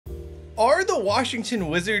Are the Washington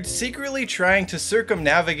Wizards secretly trying to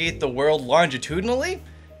circumnavigate the world longitudinally?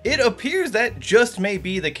 It appears that just may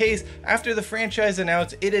be the case after the franchise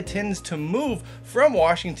announced it intends to move from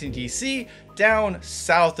Washington, D.C. down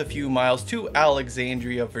south a few miles to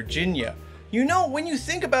Alexandria, Virginia. You know, when you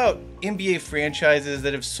think about NBA franchises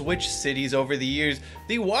that have switched cities over the years,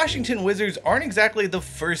 the Washington Wizards aren't exactly the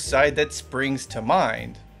first side that springs to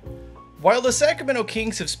mind. While the Sacramento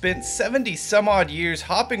Kings have spent 70 some odd years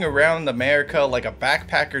hopping around America like a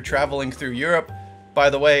backpacker traveling through Europe,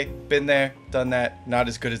 by the way, been there, done that, not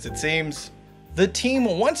as good as it seems. The team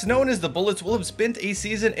once known as the Bullets will have spent a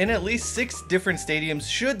season in at least 6 different stadiums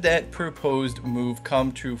should that proposed move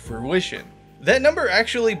come to fruition. That number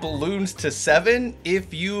actually balloons to 7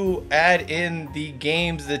 if you add in the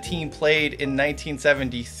games the team played in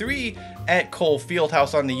 1973 at Cole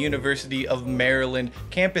Fieldhouse on the University of Maryland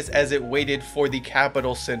campus as it waited for the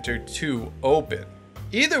Capitol Center to open.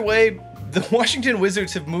 Either way, the Washington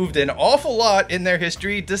Wizards have moved an awful lot in their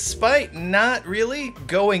history despite not really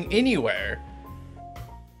going anywhere.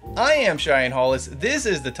 I am Cheyenne Hollis, this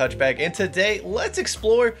is the Touchback, and today let's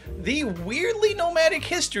explore the weirdly nomadic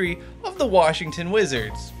history of the Washington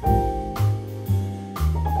Wizards.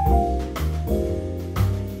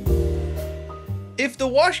 If the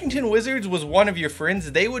Washington Wizards was one of your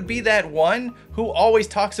friends, they would be that one who always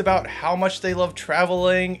talks about how much they love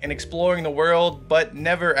traveling and exploring the world, but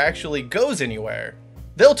never actually goes anywhere.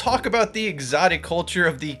 They'll talk about the exotic culture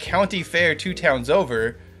of the county fair 2 towns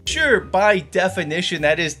over. Sure, by definition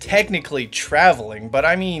that is technically traveling, but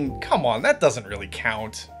I mean, come on, that doesn't really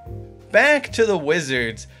count. Back to the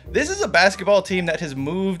Wizards. This is a basketball team that has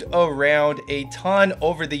moved around a ton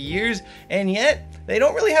over the years, and yet they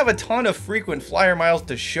don't really have a ton of frequent flyer miles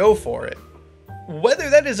to show for it. Whether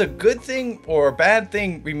that is a good thing or a bad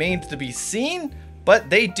thing remains to be seen, but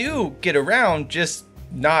they do get around, just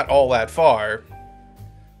not all that far.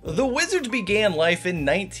 The Wizards began life in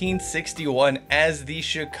 1961 as the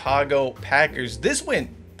Chicago Packers. This went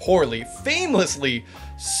poorly, famously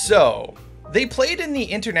so. They played in the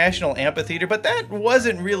International Amphitheater, but that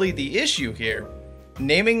wasn't really the issue here.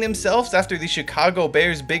 Naming themselves after the Chicago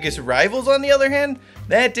Bears' biggest rivals, on the other hand,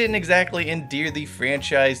 that didn't exactly endear the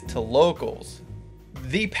franchise to locals.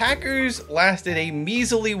 The Packers lasted a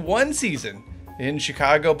measly 1 season in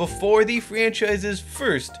Chicago before the franchise's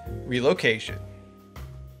first relocation.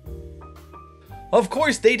 Of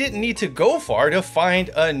course, they didn't need to go far to find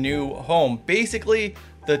a new home. Basically,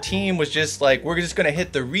 the team was just like, we're just gonna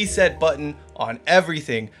hit the reset button on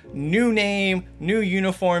everything. New name, new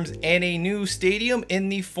uniforms, and a new stadium in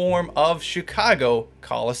the form of Chicago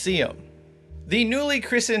Coliseum. The newly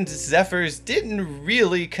christened Zephyrs didn't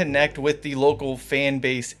really connect with the local fan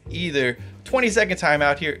base either. 20-second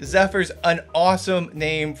timeout here. Zephyrs, an awesome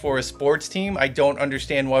name for a sports team. I don't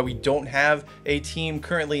understand why we don't have a team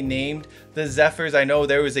currently named the Zephyrs. I know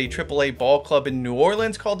there was a AAA ball club in New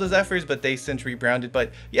Orleans called the Zephyrs, but they since rebranded.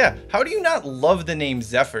 But yeah, how do you not love the name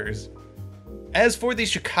Zephyrs? As for the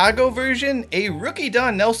Chicago version, a rookie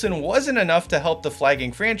Don Nelson wasn't enough to help the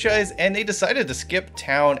flagging franchise, and they decided to skip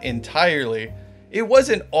town entirely. It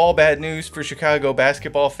wasn't all bad news for Chicago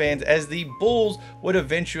basketball fans, as the Bulls would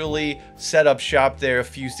eventually set up shop there a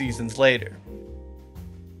few seasons later.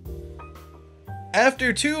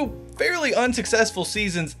 After 2 fairly unsuccessful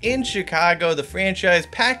seasons in Chicago, the franchise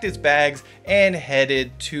packed its bags and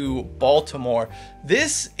headed to Baltimore.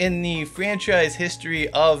 This, in the franchise history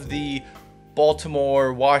of the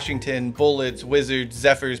Baltimore, Washington, Bullets, Wizards,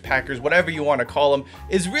 Zephyrs, Packers, whatever you want to call them,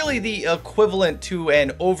 is really the equivalent to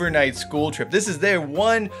an overnight school trip. This is their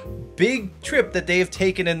one big trip that they've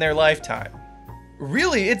taken in their lifetime.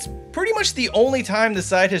 Really, it's pretty much the only time the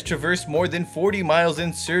side has traversed more than 40 miles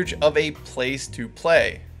in search of a place to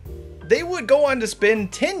play. They would go on to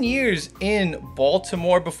spend 10 years in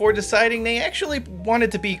Baltimore before deciding they actually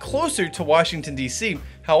wanted to be closer to Washington, D.C.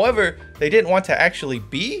 However, they didn't want to actually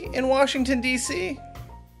be in Washington, D.C.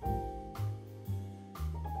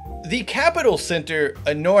 The Capitol Center,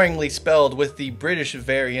 annoyingly spelled with the British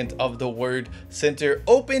variant of the word center,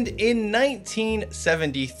 opened in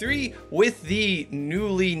 1973 with the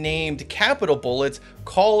newly named Capitol Bullets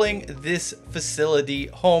calling this facility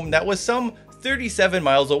home that was some 37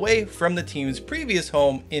 miles away from the team's previous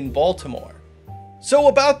home in Baltimore. So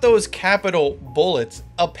about those Capitol Bullets,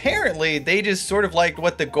 apparently they just sort of liked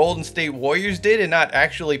what the Golden State Warriors did and not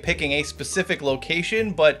actually picking a specific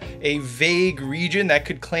location, but a vague region that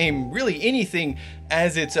could claim really anything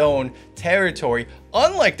as its own territory.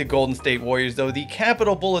 Unlike the Golden State Warriors though, the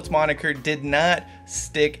Capitol Bullets moniker did not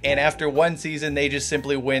stick, and after 1 season they just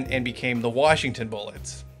simply went and became the Washington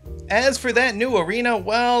Bullets. As for that new arena,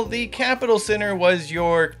 well, the Capitol Center was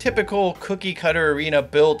your typical cookie cutter arena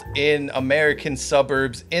built in American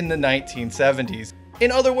suburbs in the 1970s.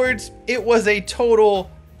 In other words, it was a total,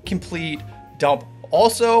 complete dump.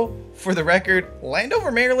 Also, for the record, Landover,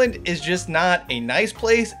 Maryland is just not a nice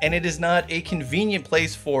place, and it is not a convenient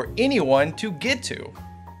place for anyone to get to.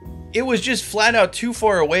 It was just flat out too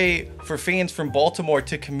far away for fans from Baltimore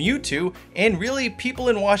to commute to, and really people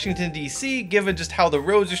in Washington DC, given just how the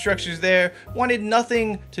roads are structured there, wanted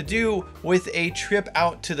nothing to do with a trip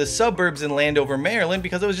out to the suburbs in Landover, Maryland,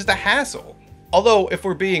 because it was just a hassle. Although, if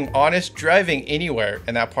we're being honest, driving anywhere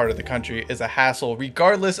in that part of the country is a hassle,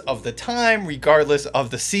 regardless of the time, regardless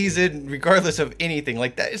of the season, regardless of anything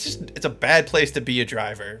like that. It's a bad place to be a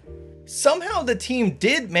driver. Somehow the team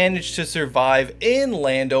did manage to survive in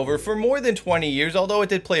Landover for more than 20 years, although it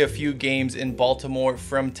did play a few games in Baltimore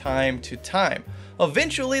from time to time.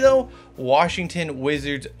 Eventually though, Washington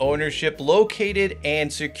Wizards ownership located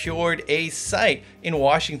and secured a site in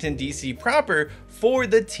Washington DC proper for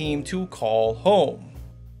the team to call home.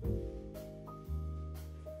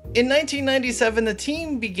 In 1997, the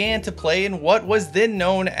team began to play in what was then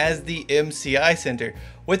known as the MCI Center.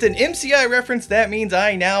 With an MCI reference, that means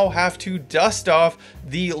I now have to dust off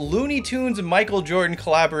the Looney Tunes Michael Jordan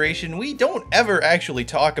collaboration we don't ever actually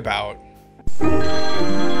talk about.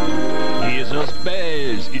 Here's those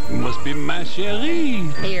bells, it must be ma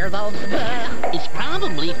chérie. Hear those bells? It's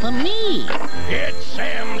probably for me. It's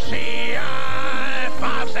MCI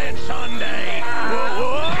 5-cent Sunday. Whoa,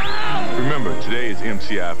 whoa. Remember, today is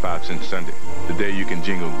MCI 5-cent Sunday, the day you can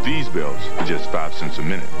jingle these bells for just 5 cents a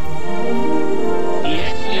minute.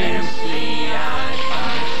 It's MCI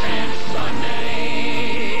 5-cent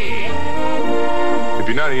Sunday. If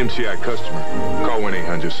you're not an MCI customer, call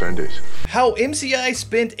 1-800-SUNDAYS. How MCI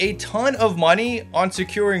spent a ton of money on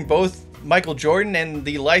securing both Michael Jordan and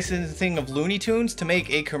the licensing of Looney Tunes to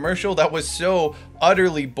make a commercial that was so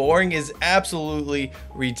utterly boring is absolutely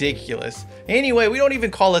ridiculous. Anyway, we don't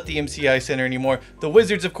even call it the MCI Center anymore. The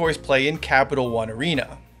Wizards, of course, play in Capital One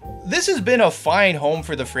Arena. This has been a fine home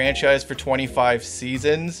for the franchise for 25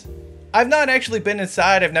 seasons. I've not actually been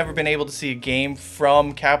inside. I've never been able to see a game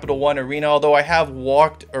from Capital One Arena, although I have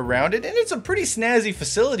walked around it, and it's a pretty snazzy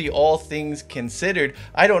facility, all things considered.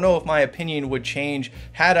 I don't know if my opinion would change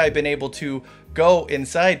had I been able to go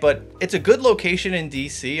inside, but it's a good location in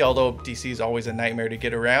DC, although DC is always a nightmare to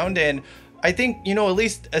get around, and I think, you know, at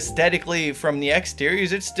least aesthetically from the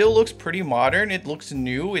exteriors, it still looks pretty modern. It looks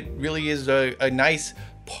new. It really is a nice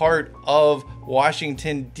part of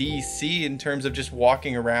Washington DC in terms of just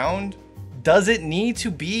walking around. Does it need to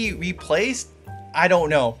be replaced? I don't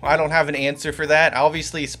know. I don't have an answer for that.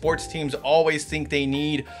 Obviously, sports teams always think they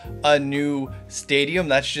need a new stadium.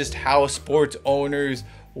 That's just how sports owners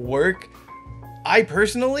work. I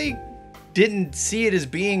personally didn't see it as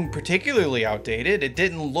being particularly outdated. It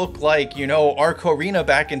didn't look like, you know, Arco Arena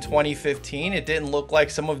back in 2015. It didn't look like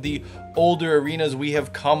some of the older arenas we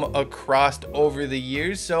have come across over the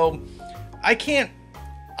years. So I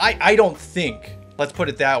don't think, let's put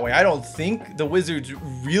it that way, I don't think the Wizards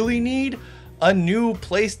really need a new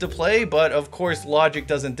place to play, but of course logic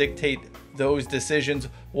doesn't dictate those decisions,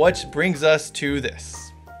 which brings us to this.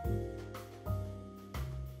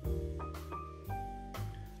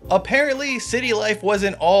 Apparently, city life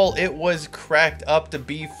wasn't all it was cracked up to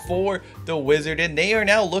be for the Wizard, and they are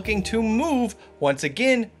now looking to move once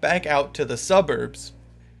again back out to the suburbs.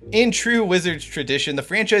 In true Wizards tradition, the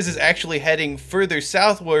franchise is actually heading further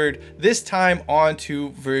southward, this time on to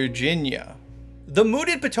Virginia. The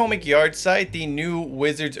mooted Potomac Yard site the new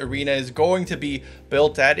Wizards arena is going to be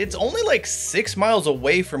built at, it's only like 6 miles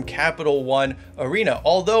away from Capital One Arena,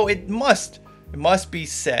 although it must be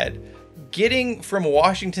said, getting from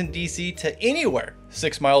Washington DC to anywhere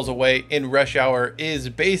 6 miles away in rush hour is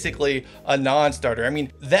basically a non-starter. I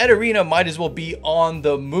mean, that arena might as well be on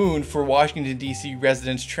the moon for Washington DC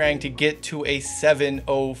residents trying to get to a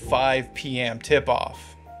 7:05 p.m.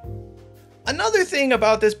 tip-off. Another thing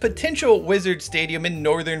about this potential Wizard Stadium in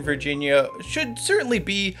Northern Virginia should certainly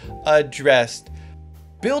be addressed.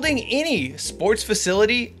 Building any sports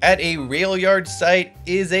facility at a rail yard site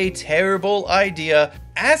is a terrible idea.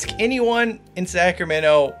 Ask anyone in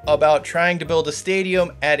Sacramento about trying to build a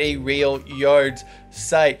stadium at a rail yards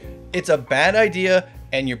site. It's a bad idea,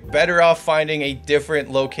 and you're better off finding a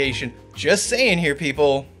different location. Just saying here,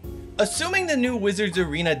 people. Assuming the new Wizards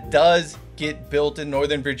Arena does get built in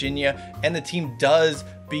Northern Virginia and the team does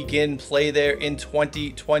begin play there in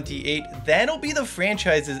 2028, that'll be the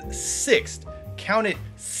franchise's sixth, count it,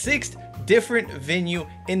 sixth different venue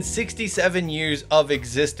in 67 years of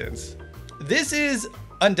existence. This is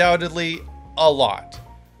undoubtedly a lot.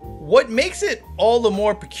 What makes it all the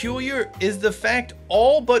more peculiar is the fact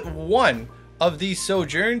all but one of these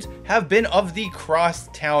sojourns have been of the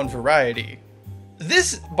cross-town variety.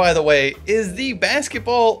 This, by the way, is the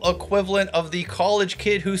basketball equivalent of the college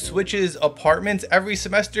kid who switches apartments every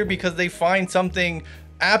semester because they find something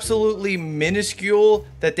absolutely minuscule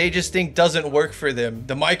that they just think doesn't work for them.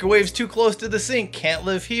 The microwave's too close to the sink, can't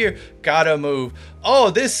live here, gotta move.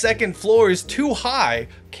 Oh, this second floor is too high,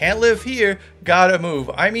 can't live here, gotta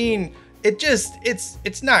move. I mean,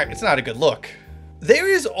 it's not a good look. There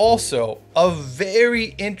is also a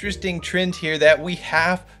very interesting trend here that we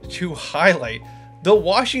have to highlight. The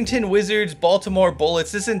Washington Wizards, Baltimore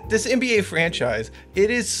Bullets, this NBA franchise,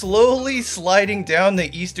 it is slowly sliding down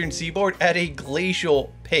the eastern seaboard at a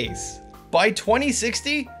glacial pace. By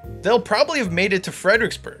 2060, they'll probably have made it to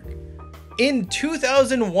Fredericksburg. In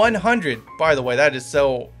 2100, by the way, that is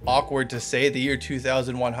so awkward to say, the year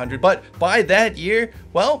 2100, but by that year,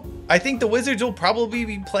 well, I think the Wizards will probably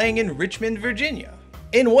be playing in Richmond, Virginia.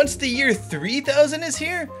 And once the year 3000 is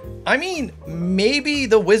here, I mean, maybe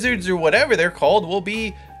the Wizards or whatever they're called will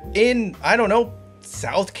be in, I don't know,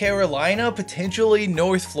 South Carolina, potentially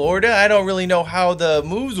North Florida. I don't really know how the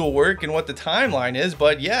moves will work and what the timeline is,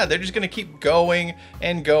 but yeah, they're just gonna keep going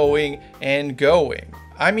and going and going.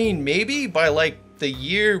 I mean, maybe by like the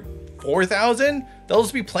year 4000, they'll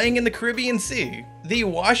just be playing in the Caribbean Sea. The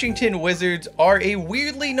Washington Wizards are a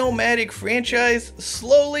weirdly nomadic franchise,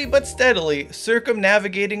 slowly but steadily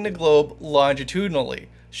circumnavigating the globe longitudinally.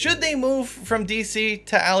 Should they move from DC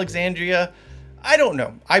to Alexandria? I don't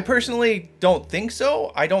know. I personally don't think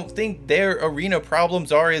so. I don't think their arena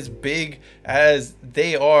problems are as big as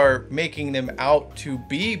they are making them out to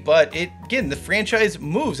be, but again, the franchise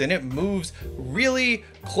moves, and it moves really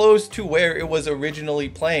close to where it was originally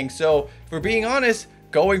playing. So if we're being honest,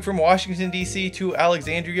 going from Washington DC to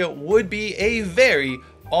Alexandria would be a very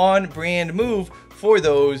on-brand move for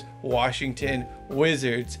those Washington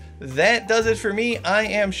Wizards. That does it for me. I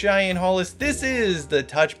am Cheyenne Hollis. This is the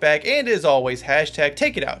Touchback, and as always, hashtag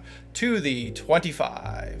take it out to the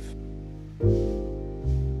 25.